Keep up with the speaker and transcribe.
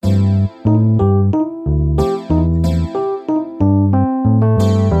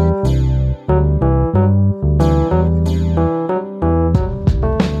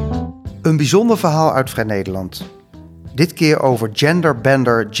bijzonder verhaal uit Vrij Nederland. Dit keer over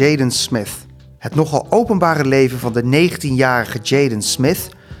genderbender Jaden Smith. Het nogal openbare leven van de 19-jarige Jaden Smith,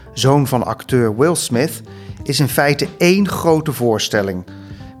 zoon van acteur Will Smith, is in feite één grote voorstelling.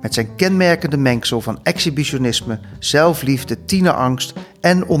 Met zijn kenmerkende mengsel van exhibitionisme, zelfliefde, tienerangst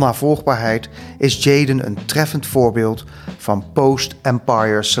en onnavolgbaarheid is Jaden een treffend voorbeeld van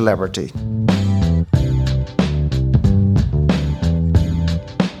post-Empire celebrity.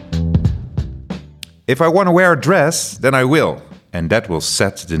 If I want to wear a dress, then I will. And that will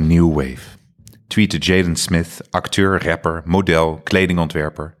set the new wave. Tweette Jaden Smith, acteur, rapper, model,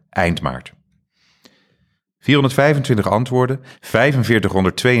 kledingontwerper, eind maart. 425 antwoorden,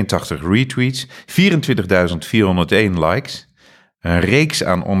 4582 retweets, 24.401 likes. Een reeks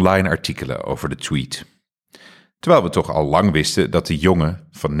aan online artikelen over de tweet. Terwijl we toch al lang wisten dat de jongen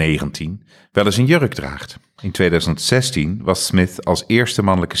van 19 wel eens een jurk draagt. In 2016 was Smith als eerste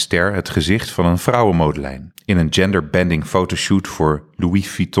mannelijke ster het gezicht van een vrouwenmodelijn. In een genderbending fotoshoot voor Louis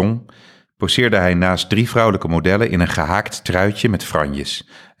Vuitton poseerde hij naast 3 vrouwelijke modellen in een gehaakt truitje met franjes,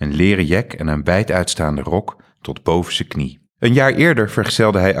 een leren jack en een wijd uitstaande rok tot boven zijn knie. Een jaar eerder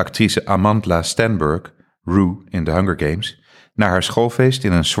vergezelde hij actrice Amandla Stenberg, Rue in The Hunger Games, naar haar schoolfeest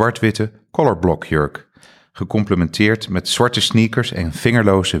in een zwart-witte colorblock jurk, gecomplementeerd met zwarte sneakers en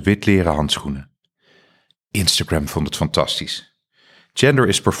vingerloze witleren handschoenen. Instagram vond het fantastisch. Gender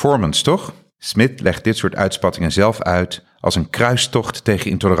is performance, toch? Smith legt dit soort uitspattingen zelf uit als een kruistocht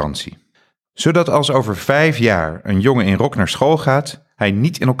tegen intolerantie. Zodat als over 5 jaar een jongen in rok naar school gaat, hij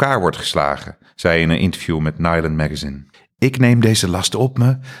niet in elkaar wordt geslagen, zei hij in een interview met Nylon Magazine. Ik neem deze last op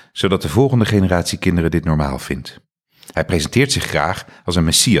me, zodat de volgende generatie kinderen dit normaal vindt. Hij presenteert zich graag als een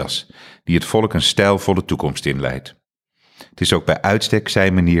messias die het volk een stijlvolle toekomst inleidt. Het is ook bij uitstek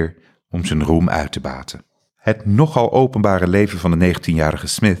zijn manier om zijn roem uit te baten. Het nogal openbare leven van de 19-jarige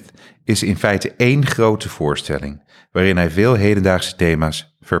Smith is in feite één grote voorstelling, waarin hij veel hedendaagse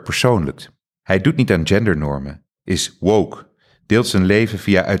thema's verpersoonlijkt. Hij doet niet aan gendernormen, is woke, deelt zijn leven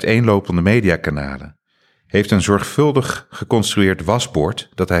via uiteenlopende mediakanalen, heeft een zorgvuldig geconstrueerd wasbord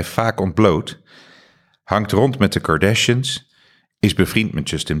dat hij vaak ontbloot, hangt rond met de Kardashians, is bevriend met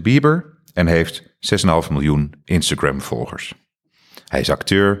Justin Bieber en heeft 6,5 miljoen Instagram-volgers. Hij is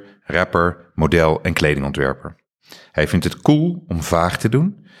acteur, rapper, model en kledingontwerper. Hij vindt het cool om vaag te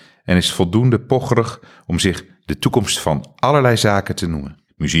doen en is voldoende pocherig om zich de toekomst van allerlei zaken te noemen.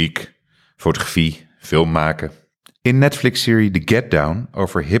 Muziek, fotografie, film maken. In Netflix-serie The Get Down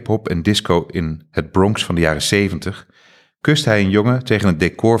over hip-hop en disco in het Bronx van de jaren 70... kust hij een jongen tegen het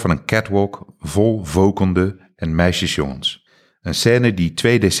decor van een catwalk vol vokende en meisjesjongens. Een scène die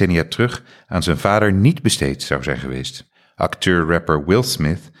 2 decennia terug aan zijn vader niet besteed zou zijn geweest. Acteur-rapper Will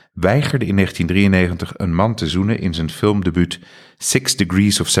Smith weigerde in 1993 een man te zoenen in zijn filmdebuut 6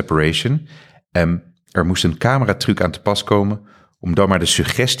 Degrees of Separation en er moest een cameratruc aan te pas komen om dan maar de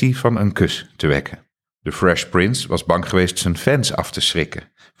suggestie van een kus te wekken. De Fresh Prince was bang geweest zijn fans af te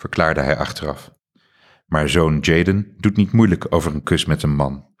schrikken, verklaarde hij achteraf. Maar zoon Jaden doet niet moeilijk over een kus met een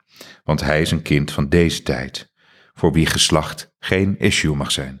man, want hij is een kind van deze tijd, voor wie geslacht geen issue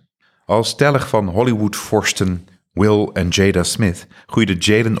mag zijn. Als telg van Hollywood-vorsten Will en Jada Smith groeide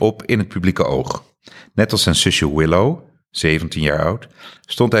Jaden op in het publieke oog. Net als zijn zusje Willow, 17 jaar oud,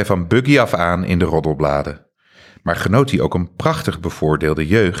 stond hij van Buggy af aan in de roddelbladen. Maar genoot hij ook een prachtig bevoordeelde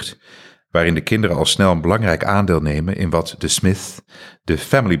jeugd, waarin de kinderen al snel een belangrijk aandeel nemen in wat de Smith de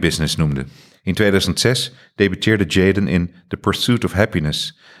family business noemde. In 2006 debuteerde Jaden in The Pursuit of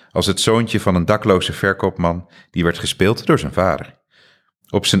Happiness als het zoontje van een dakloze verkoopman die werd gespeeld door zijn vader.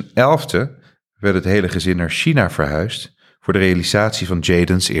 Op zijn 11e werd het hele gezin naar China verhuisd voor de realisatie van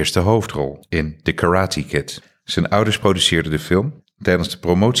Jadens eerste hoofdrol in The Karate Kid. Zijn ouders produceerden de film. Tijdens de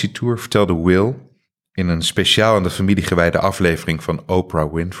promotietour vertelde Will in een speciaal aan de familie gewijde aflevering van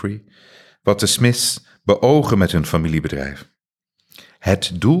Oprah Winfrey wat de Smiths beogen met hun familiebedrijf.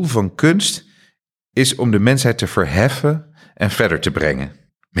 Het doel van kunst is om de mensheid te verheffen en verder te brengen.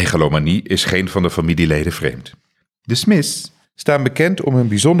 Megalomanie is geen van de familieleden vreemd. De Smiths staan bekend om hun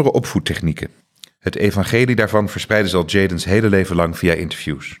bijzondere opvoedtechnieken. Het evangelie daarvan verspreiden ze al Jadens hele leven lang via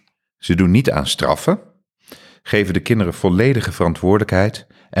interviews. Ze doen niet aan straffen, geven de kinderen volledige verantwoordelijkheid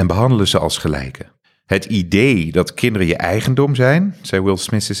en behandelen ze als gelijken. Het idee dat kinderen je eigendom zijn, zei Will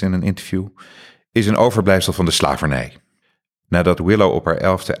Smith in een interview, is een overblijfsel van de slavernij. Nadat Willow op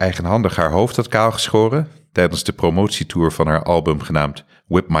haar 11e eigenhandig haar hoofd had kaalgeschoren, tijdens de promotietour van haar album genaamd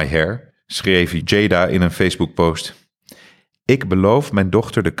Whip My Hair, schreef Jada in een Facebook-post: Ik beloof mijn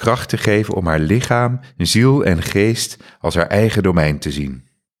dochter de kracht te geven om haar lichaam, ziel en geest als haar eigen domein te zien.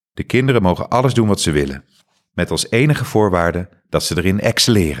 De kinderen mogen alles doen wat ze willen, met als enige voorwaarde dat ze erin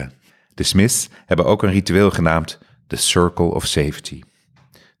excelleren. De Smiths hebben ook een ritueel genaamd The Circle of Safety.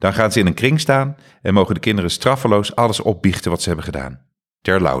 Dan gaan ze in een kring staan en mogen de kinderen straffeloos alles opbiechten wat ze hebben gedaan.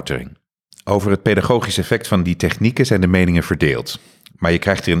 Ter loutering. Over het pedagogisch effect van die technieken zijn de meningen verdeeld. Maar je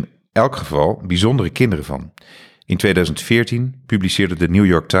krijgt er in elk geval bijzondere kinderen van. In 2014 publiceerde de New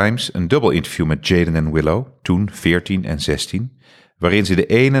York Times een dubbel interview met Jaden en Willow, toen 14 en 16, waarin ze de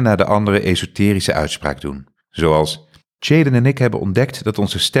ene na de andere esoterische uitspraak doen. Zoals: Jaden en ik hebben ontdekt dat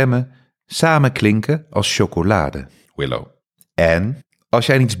onze stemmen samen klinken als chocolade, Willow. En als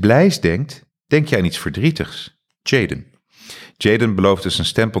jij aan iets blijs denkt, denk jij aan iets verdrietigs, Jaden. Jaden beloofde zijn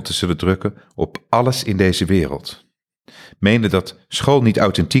stempel te zullen drukken op alles in deze wereld. Meende dat school niet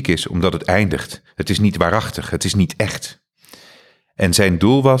authentiek is omdat het eindigt. Het is niet waarachtig, het is niet echt. En zijn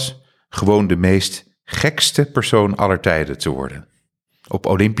doel was gewoon de meest gekste persoon aller tijden te worden. Op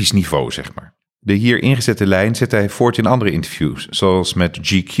olympisch niveau, zeg maar. De hier ingezette lijn zette hij voort in andere interviews, zoals met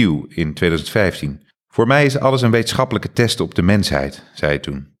GQ in 2015. Voor mij is alles een wetenschappelijke test op de mensheid, zei hij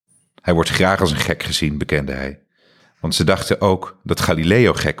toen. Hij wordt graag als een gek gezien, bekende hij. Want ze dachten ook dat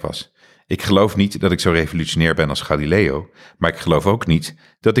Galileo gek was. Ik geloof niet dat ik zo revolutionair ben als Galileo, maar ik geloof ook niet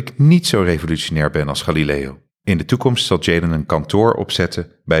dat ik niet zo revolutionair ben als Galileo. In de toekomst zal Jaden een kantoor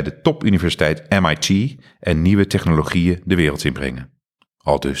opzetten bij de topuniversiteit MIT en nieuwe technologieën de wereld inbrengen.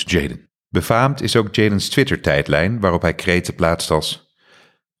 Aldus Jaden. Befaamd is ook Jadens Twitter-tijdlijn, waarop hij kreten plaatst als: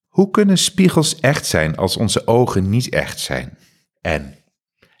 hoe kunnen spiegels echt zijn als onze ogen niet echt zijn? En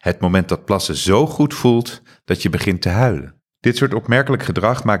het moment dat plassen zo goed voelt dat je begint te huilen. Dit soort opmerkelijk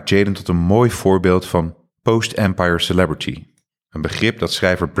gedrag maakt Jaden tot een mooi voorbeeld van post-empire celebrity. Een begrip dat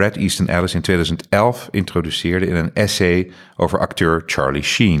schrijver Bret Easton Ellis in 2011 introduceerde in een essay over acteur Charlie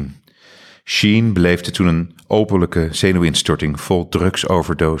Sheen. Sheen beleefde toen een openlijke zenuwinstorting vol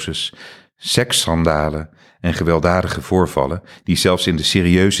drugsoverdoses, seksschandalen en gewelddadige voorvallen die zelfs in de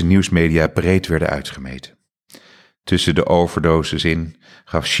serieuze nieuwsmedia breed werden uitgemeten. Tussen de overdoses in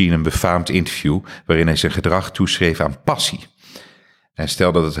gaf Sheen een befaamd interview waarin hij zijn gedrag toeschreef aan passie. En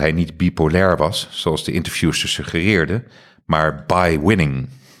stelde dat hij niet bipolair was, zoals de interviewsters suggereerden, maar by winning.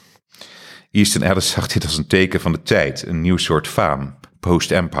 Easton Ellis zag dit als een teken van de tijd, een nieuw soort faam,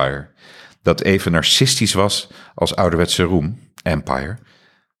 post-empire, dat even narcistisch was als ouderwetse roem, empire,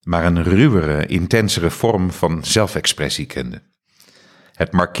 maar een ruwere, intensere vorm van zelfexpressie kende.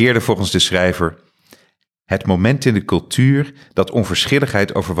 Het markeerde volgens de schrijver het moment in de cultuur dat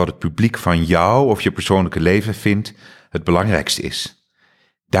onverschilligheid over wat het publiek van jou of je persoonlijke leven vindt het belangrijkste is.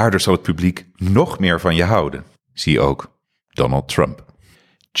 Daardoor zal het publiek nog meer van je houden. Zie ook Donald Trump.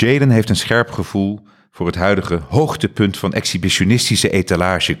 Jaden heeft een scherp gevoel voor het huidige hoogtepunt van exhibitionistische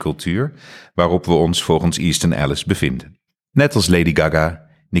etalagecultuur, waarop we ons volgens Easton Ellis bevinden. Net als Lady Gaga,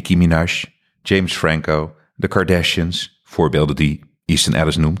 Nicki Minaj, James Franco, de Kardashians, voorbeelden die Easton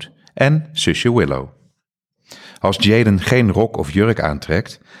Ellis noemt, en zusje Willow. Als Jaden geen rok of jurk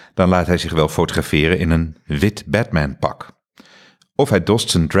aantrekt, dan laat hij zich wel fotograferen in een wit Batman-pak. Of hij dost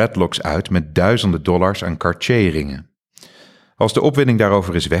zijn dreadlocks uit met duizenden dollars aan Cartier-ringen. Als de opwinding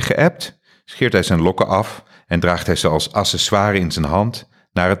daarover is weggeëpt, scheert hij zijn lokken af en draagt hij ze als accessoire in zijn hand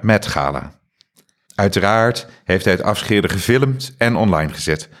naar het Met Gala. Uiteraard heeft hij het afscheerde gefilmd en online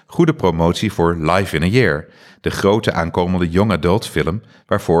gezet. Goede promotie voor Life in a Year, de grote aankomende young adult film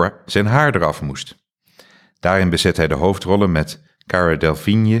waarvoor zijn haar eraf moest. Daarin bezet hij de hoofdrollen met Cara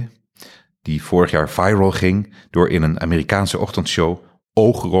Delevingne, die vorig jaar viral ging door in een Amerikaanse ochtendshow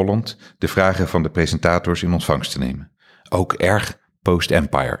oogrollend de vragen van de presentators in ontvangst te nemen. Ook erg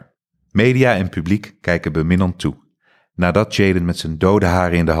post-empire. Media en publiek kijken beminnend toe. Nadat Jaden met zijn dode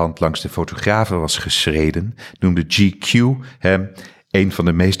haren in de hand langs de fotografen was geschreden, noemde GQ hem een van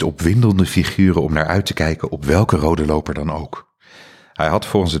de meest opwindende figuren om naar uit te kijken op welke rode loper dan ook. Hij had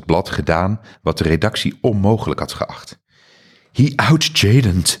volgens het blad gedaan wat de redactie onmogelijk had geacht. He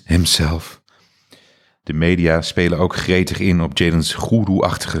out-Jaden'd himself. De media spelen ook gretig in op Jadens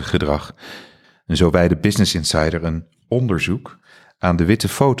goeroe-achtige gedrag. En zo wijde Business Insider een onderzoek aan de witte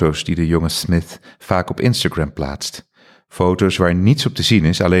foto's die de jonge Smith vaak op Instagram plaatst. Foto's waar niets op te zien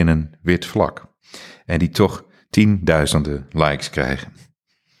is, alleen een wit vlak. En die toch tienduizenden likes krijgen.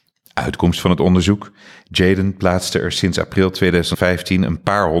 Uitkomst van het onderzoek: Jaden plaatste er sinds april 2015 een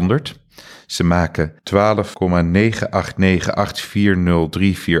paar honderd. Ze maken 12,989840348%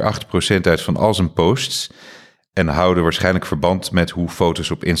 uit van al zijn posts en houden waarschijnlijk verband met hoe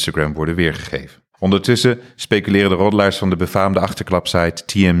foto's op Instagram worden weergegeven. Ondertussen speculeren de roddelaars van de befaamde achterklapsite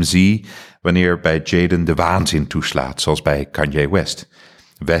TMZ wanneer bij Jaden de waanzin toeslaat, zoals bij Kanye West.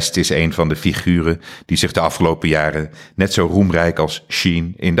 West is een van de figuren die zich de afgelopen jaren net zo roemrijk als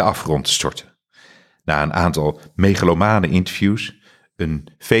Sheen in de afgrond storten. Na een aantal megalomane interviews, een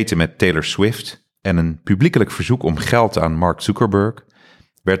vete met Taylor Swift en een publiekelijk verzoek om geld aan Mark Zuckerberg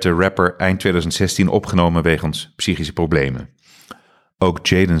werd de rapper eind 2016 opgenomen wegens psychische problemen. Ook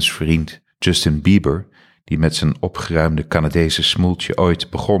Jadens vriend Justin Bieber, die met zijn opgeruimde Canadese smoeltje ooit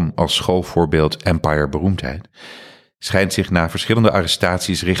begon als schoolvoorbeeld Empire beroemdheid, schijnt zich na verschillende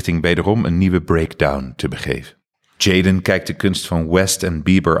arrestaties richting wederom een nieuwe breakdown te begeven. Jaden kijkt de kunst van West en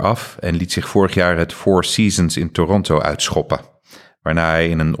Bieber af en liet zich vorig jaar het Four Seasons in Toronto uitschoppen, waarna hij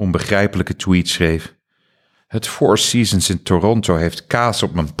in een onbegrijpelijke tweet schreef: "Het Four Seasons in Toronto heeft kaas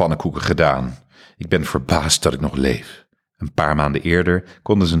op mijn pannenkoeken gedaan. Ik ben verbaasd dat ik nog leef." Een paar maanden eerder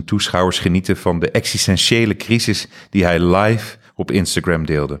konden zijn toeschouwers genieten van de existentiële crisis die hij live op Instagram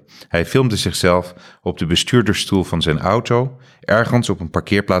deelde. Hij filmde zichzelf op de bestuurdersstoel van zijn auto ergens op een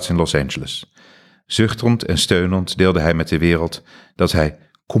parkeerplaats in Los Angeles. Zuchtend en steunend deelde hij met de wereld dat hij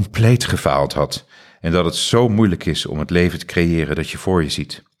compleet gefaald had en dat het zo moeilijk is om het leven te creëren dat je voor je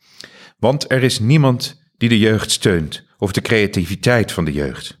ziet. Want er is niemand die de jeugd steunt of de creativiteit van de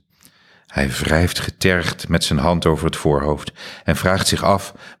jeugd. Hij wrijft getergd met zijn hand over het voorhoofd en vraagt zich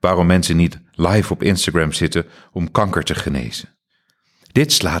af waarom mensen niet live op Instagram zitten om kanker te genezen.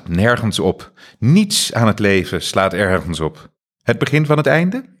 Dit slaat nergens op. Niets aan het leven slaat ergens op. Het begin van het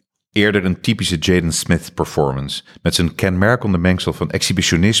einde? Eerder een typische Jaden Smith performance met zijn kenmerkende mengsel van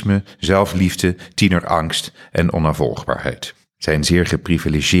exhibitionisme, zelfliefde, tienerangst en onnavolgbaarheid. Zijn zeer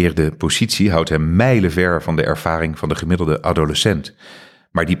geprivilegeerde positie houdt hem mijlenver van de ervaring van de gemiddelde adolescent.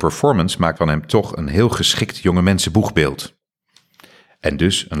 Maar die performance maakt van hem toch een heel geschikt jonge mensenboegbeeld. En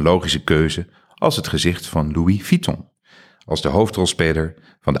dus een logische keuze als het gezicht van Louis Vuitton, als de hoofdrolspeler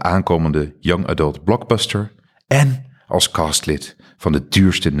van de aankomende young adult blockbuster en als castlid van de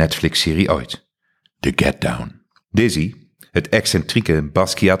duurste Netflix-serie ooit, The Get Down. Dizzy, het excentrieke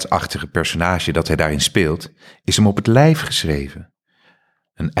Basquiat-achtige personage dat hij daarin speelt, is hem op het lijf geschreven.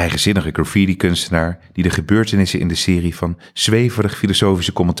 Een eigenzinnige graffiti-kunstenaar die de gebeurtenissen in de serie van zweverig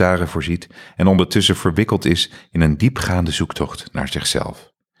filosofische commentaren voorziet en ondertussen verwikkeld is in een diepgaande zoektocht naar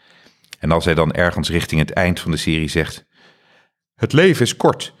zichzelf. En als hij dan ergens richting het eind van de serie zegt: "Het leven is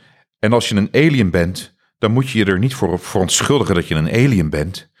kort en als je een alien bent, dan moet je je er niet voor verontschuldigen dat je een alien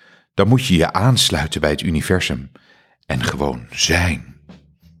bent. Dan moet je je aansluiten bij het universum en gewoon zijn."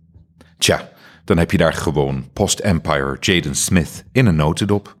 Tja, dan heb je daar gewoon post-Empire Jaden Smith in een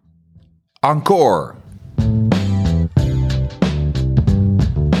notendop. Encore!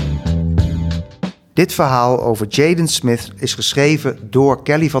 Dit verhaal over Jaden Smith is geschreven door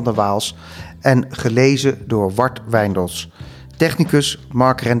Kelly van der Waals en gelezen door Wart Wijndels. Technicus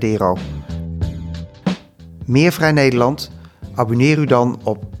Mark Rendero. Meer Vrij Nederland? Abonneer u dan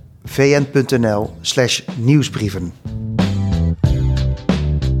op vn.nl/nieuwsbrieven.